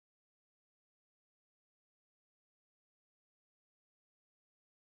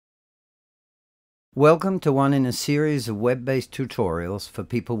Welcome to one in a series of web-based tutorials for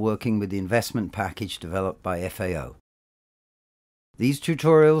people working with the investment package developed by FAO. These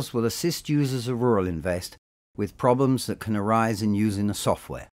tutorials will assist users of RuralInvest with problems that can arise in using the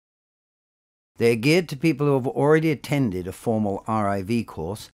software. They are geared to people who have already attended a formal RIV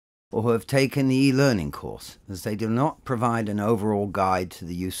course or who have taken the e-learning course, as they do not provide an overall guide to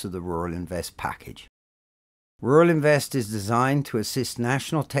the use of the RuralInvest package. RuralInvest is designed to assist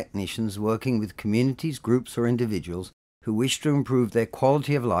national technicians working with communities, groups or individuals who wish to improve their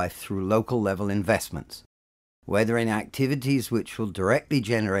quality of life through local level investments, whether in activities which will directly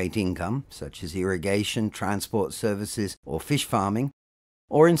generate income, such as irrigation, transport services or fish farming,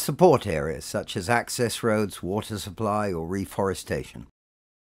 or in support areas such as access roads, water supply or reforestation.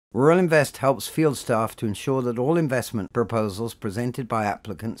 RuralInvest helps field staff to ensure that all investment proposals presented by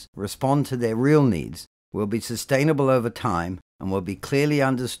applicants respond to their real needs, will be sustainable over time, and will be clearly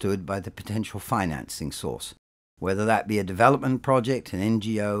understood by the potential financing source, whether that be a development project, an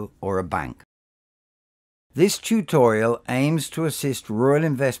NGO, or a bank. This tutorial aims to assist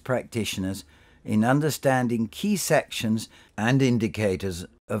RuralInvest practitioners in understanding key sections and indicators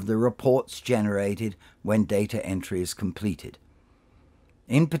of the reports generated when data entry is completed.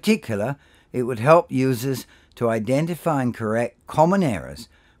 In particular, it would help users to identify and correct common errors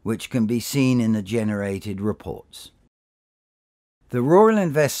which can be seen in the generated reports. The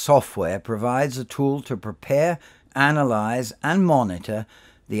RuralInvest software provides a tool to prepare, analyze, and monitor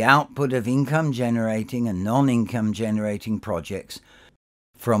the output of income-generating and non-income-generating projects,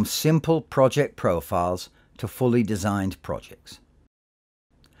 from simple project profiles to fully designed projects.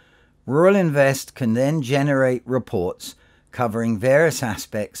 RuralInvest can then generate reports covering various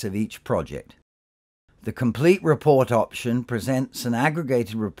aspects of each project. The Complete Report option presents an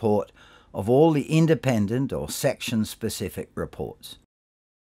aggregated report of all the independent or section-specific reports.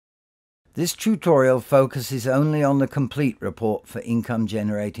 This tutorial focuses only on the Complete Report for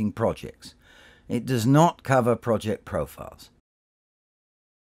income-generating projects. It does not cover project profiles.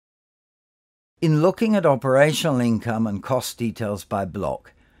 In looking at operational income and cost details by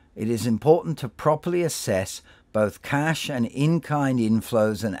block, it is important to properly assess both cash and in-kind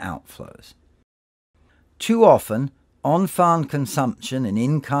inflows and outflows. Too often, on-farm consumption and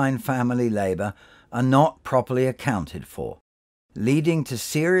in-kind family labour are not properly accounted for, leading to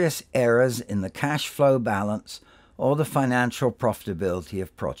serious errors in the cash flow balance or the financial profitability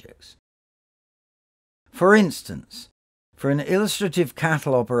of projects. For instance, for an illustrative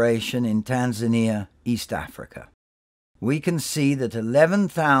cattle operation in Tanzania, East Africa, we can see that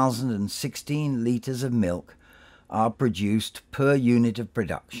 11,016 litres of milk are produced per unit of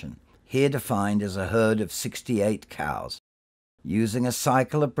production, here defined as a herd of 68 cows, using a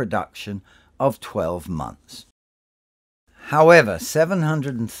cycle of production of 12 months. However,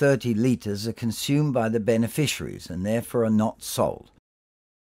 730 litres are consumed by the beneficiaries and therefore are not sold.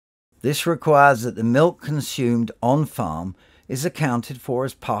 This requires that the milk consumed on-farm is accounted for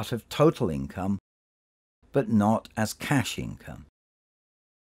as part of total income, but not as cash income.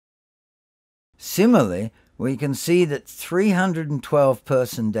 Similarly, we can see that 312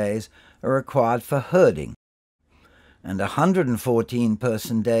 person days are required for herding and 114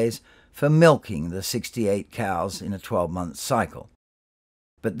 person days for milking the 68 cows in a 12-month cycle.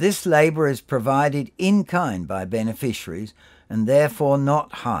 But this labour is provided in kind by beneficiaries and therefore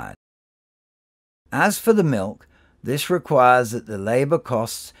not hired. As for the milk, this requires that the labour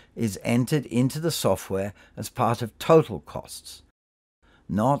costs is entered into the software as part of total costs,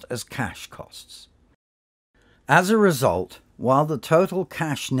 not as cash costs. As a result, while the total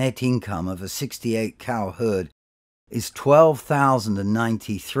cash net income of a 68 cow herd is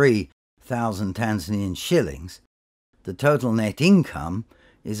 12,093,000 Tanzanian shillings, the total net income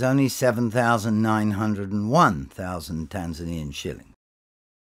is only 7,901,000 Tanzanian shillings.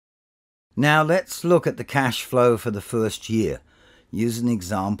 Now let's look at the cash flow for the first year. Use an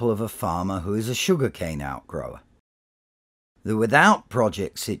example of a farmer who is a sugarcane outgrower. The without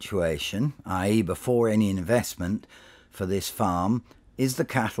project situation, i.e. before any investment for this farm, is the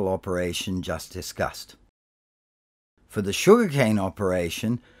cattle operation just discussed. For the sugarcane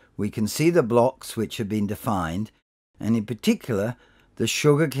operation, we can see the blocks which have been defined, and in particular the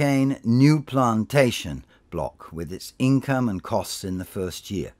sugarcane new plantation block with its income and costs in the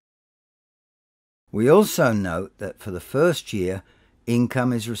first year. We also note that for the first year,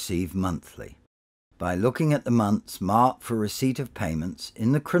 income is received monthly, by looking at the months marked for receipt of payments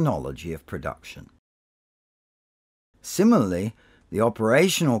in the chronology of production. Similarly, the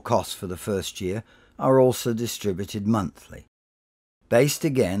operational costs for the first year are also distributed monthly, based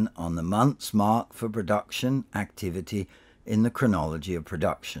again on the months marked for production activity in the chronology of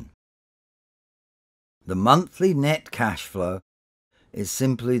production. The monthly net cash flow is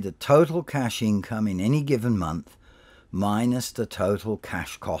simply the total cash income in any given month minus the total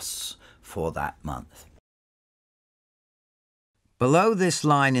cash costs for that month. Below this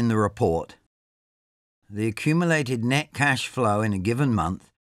line in the report, the accumulated net cash flow in a given month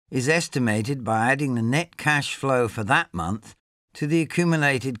is estimated by adding the net cash flow for that month to the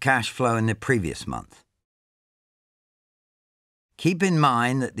accumulated cash flow in the previous month. Keep in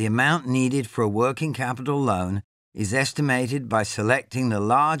mind that the amount needed for a working capital loan is estimated by selecting the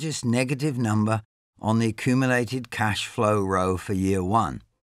largest negative number on the accumulated cash flow row for year 1.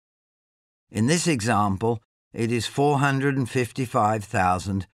 In this example, it is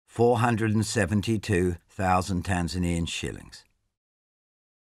 455,472 Tanzanian shillings.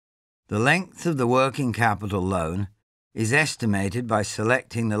 The length of the working capital loan is estimated by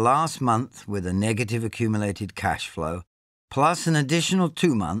selecting the last month with a negative accumulated cash flow, plus an additional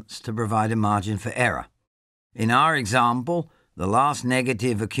 2 months to provide a margin for error. In our example, the last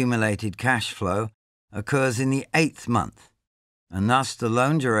negative accumulated cash flow occurs in the 8th month, and thus the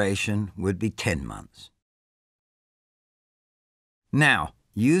loan duration would be 10 months. Now,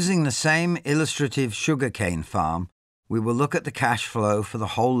 using the same illustrative sugarcane farm, we will look at the cash flow for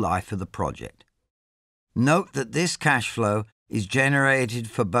the whole life of the project. Note that this cash flow is generated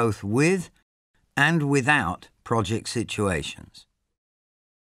for both with and without project situations.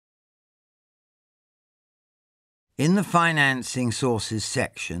 In the Financing Sources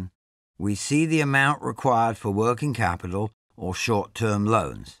section, we see the amount required for working capital or short-term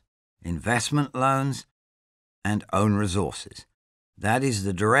loans, investment loans, and own resources. That is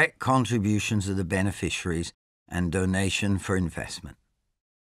the direct contributions of the beneficiaries and donation for investment.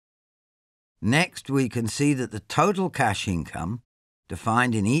 Next, we can see that the total cash income,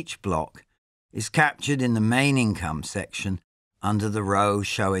 defined in each block, is captured in the main income section under the row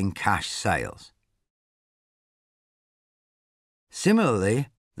showing cash sales. Similarly,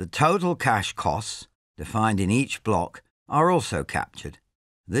 the total cash costs, defined in each block, are also captured,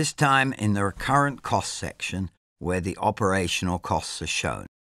 this time in the recurrent cost section where the operational costs are shown.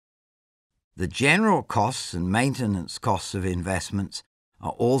 The general costs and maintenance costs of investments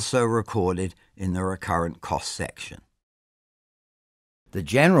are also recorded in the recurrent cost section. The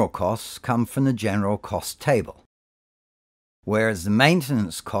general costs come from the general cost table, whereas the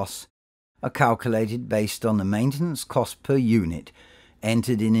maintenance costs are calculated based on the maintenance cost per unit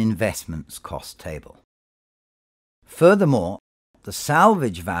entered in investments cost table. Furthermore, the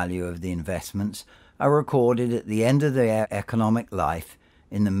salvage value of the investments are recorded at the end of their economic life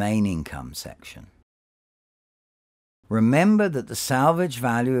in the main income section. Remember that the salvage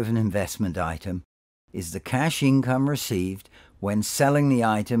value of an investment item is the cash income received when selling the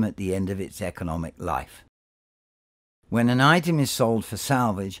item at the end of its economic life. When an item is sold for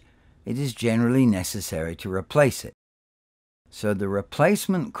salvage, it is generally necessary to replace it. So the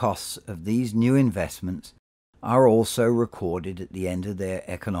replacement costs of these new investments are also recorded at the end of their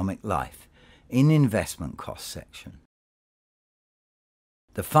economic life in investment cost section.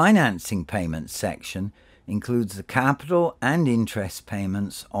 The financing payments section includes the capital and interest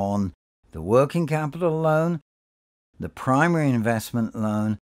payments on the working capital loan, the primary investment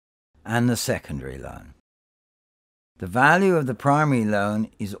loan, and the secondary loan. The value of the primary loan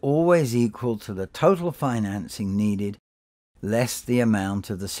is always equal to the total financing needed less the amount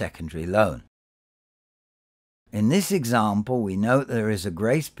of the secondary loan. In this example, we note there is a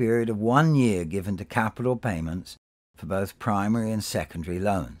grace period of 1 year given to capital payments for both primary and secondary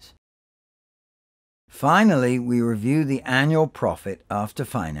loans. Finally, we review the annual profit after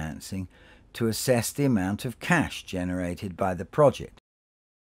financing to assess the amount of cash generated by the project.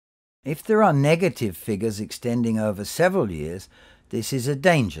 If there are negative figures extending over several years, this is a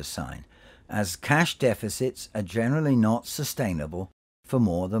danger sign, as cash deficits are generally not sustainable for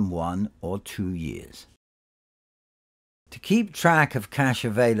more than 1 or 2 years. To keep track of cash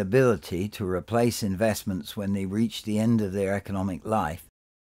availability to replace investments when they reach the end of their economic life,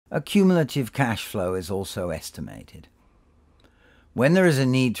 a cumulative cash flow is also estimated. When there is a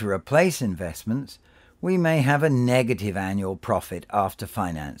need to replace investments, we may have a negative annual profit after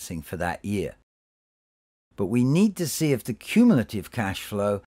financing for that year. But we need to see if the cumulative cash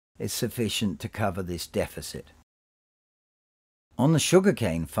flow is sufficient to cover this deficit. On the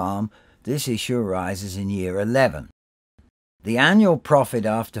sugarcane farm, this issue arises in year 11. The annual profit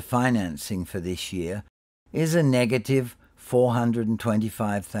after financing for this year is a negative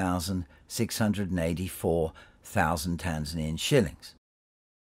 425,684 Tanzanian shillings.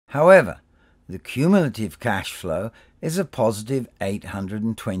 However, the cumulative cash flow is a positive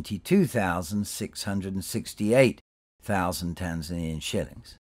 822,668 Tanzanian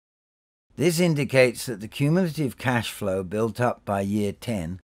shillings. This indicates that the cumulative cash flow built up by year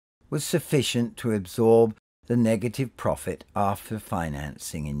 10 was sufficient to absorb the negative profit after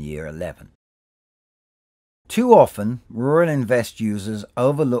financing in year 11. Too often, RuralInvest users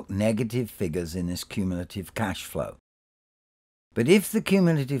overlook negative figures in this cumulative cash flow. But if the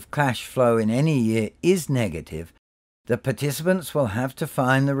cumulative cash flow in any year is negative, the participants will have to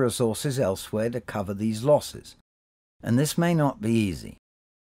find the resources elsewhere to cover these losses, and this may not be easy.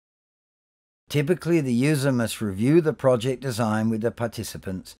 Typically, the user must review the project design with the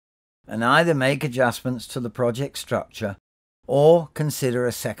participants and either make adjustments to the project structure or consider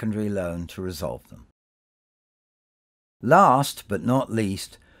a secondary loan to resolve them. Last but not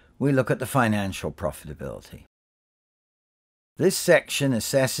least, we look at the financial profitability. This section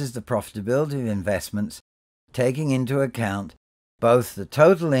assesses the profitability of investments, taking into account both the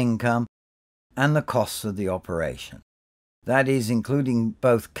total income and the costs of the operation. That is, including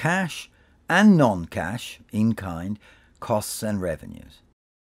both cash and non-cash, in-kind, costs and revenues.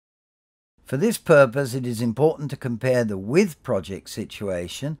 For this purpose, it is important to compare the with project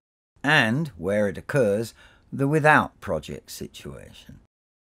situation and, where it occurs, the without project situation.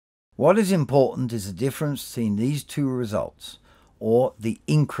 What is important is the difference between these two results, or the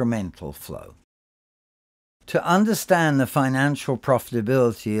incremental flow. To understand the financial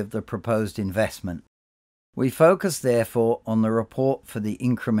profitability of the proposed investment, we focus therefore on the report for the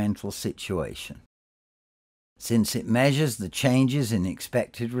incremental situation, since it measures the changes in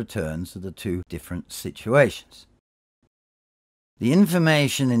expected returns of the two different situations. The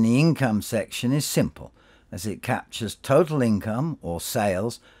information in the income section is simple, as it captures total income or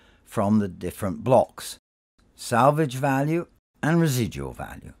sales from the different blocks, salvage value and residual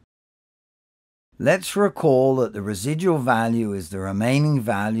value. Let's recall that the residual value is the remaining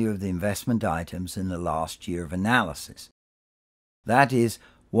value of the investment items in the last year of analysis. That is,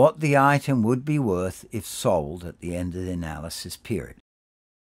 what the item would be worth if sold at the end of the analysis period.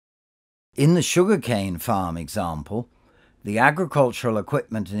 In the sugarcane farm example, the agricultural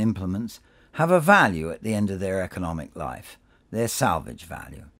equipment and implements have a value at the end of their economic life, their salvage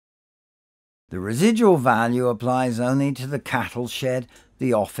value. The residual value applies only to the cattle shed,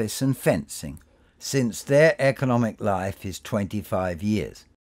 the office and fencing, since their economic life is 25 years,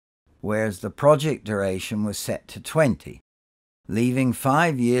 whereas the project duration was set to 20, leaving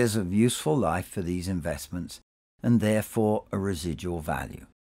 5 years of useful life for these investments and therefore a residual value.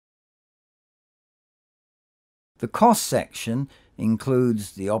 The cost section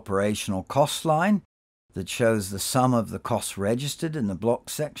includes the operational cost line that shows the sum of the costs registered in the block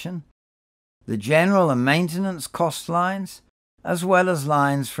section, the general and maintenance cost lines, as well as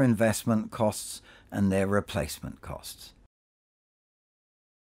lines for investment costs and their replacement costs.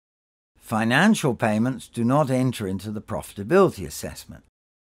 Financial payments do not enter into the profitability assessment.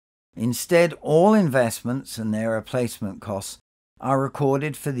 Instead, all investments and their replacement costs are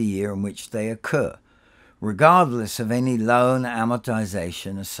recorded for the year in which they occur, regardless of any loan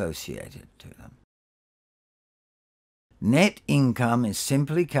amortization associated to them. Net income is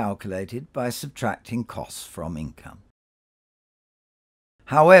simply calculated by subtracting costs from income.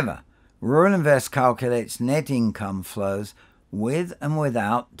 However, RuralInvest calculates net income flows with and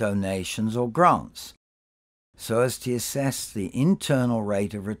without donations or grants, so as to assess the internal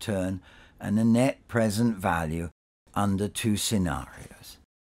rate of return and the net present value under two scenarios.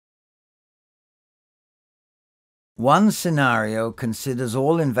 One scenario considers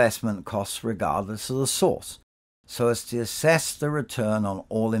all investment costs regardless of the source, so as to assess the return on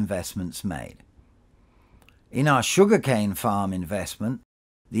all investments made. In our sugarcane farm investment,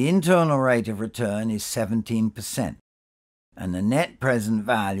 the internal rate of return is 17%, and the net present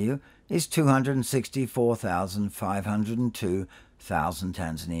value is 264,502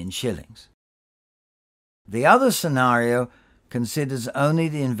 Tanzanian shillings. The other scenario considers only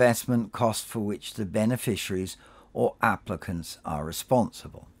the investment cost for which the beneficiaries or applicants are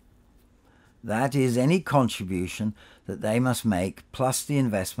responsible. That is, any contribution that they must make plus the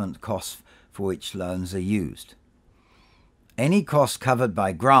investment costs for which loans are used. Any costs covered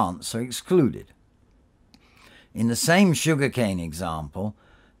by grants are excluded. In the same sugarcane example,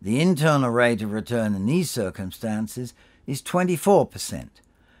 the internal rate of return in these circumstances is 24%,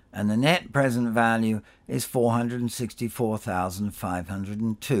 and the net present value is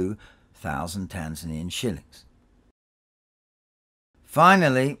 464,502 Tanzanian shillings.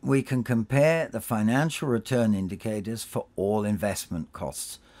 Finally, we can compare the financial return indicators for all investment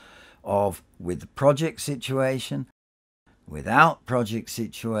costs of with the project situation, without project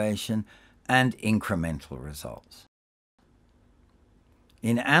situation, and incremental results.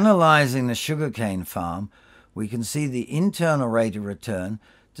 In analyzing the sugarcane farm, we can see the internal rate of return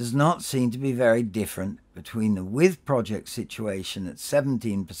does not seem to be very different between the with project situation at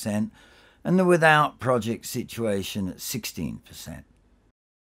 17% and the without project situation at 16%.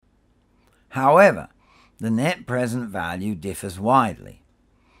 However, the net present value differs widely.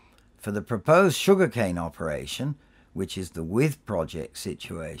 For the proposed sugarcane operation, which is the with project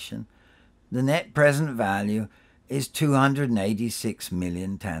situation, the net present value is 286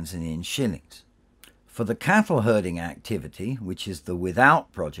 million Tanzanian shillings. For the cattle herding activity, which is the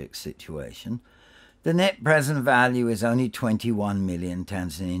without project situation, the net present value is only 21 million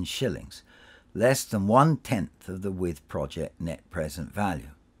Tanzanian shillings, less than 1/10 of the with project net present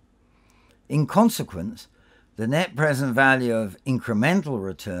value. In consequence, the net present value of incremental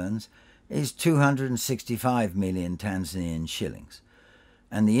returns is 265 million Tanzanian shillings,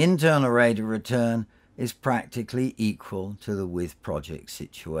 and the internal rate of return is practically equal to the with project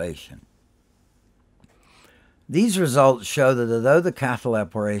situation. These results show that although the cattle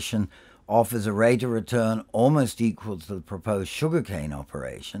operation offers a rate of return almost equal to the proposed sugarcane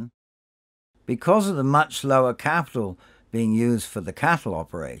operation, because of the much lower capital being used for the cattle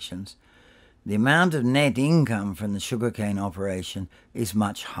operations, the amount of net income from the sugarcane operation is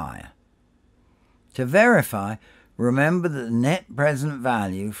much higher. To verify, remember that the net present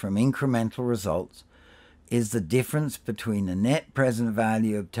value from incremental results is the difference between the net present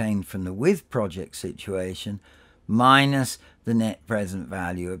value obtained from the with project situation minus the net present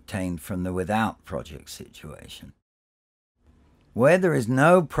value obtained from the without project situation. Where there is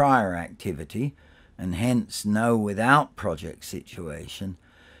no prior activity, and hence no without project situation,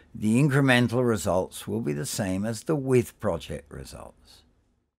 the incremental results will be the same as the with project results.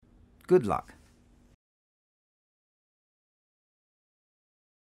 Good luck.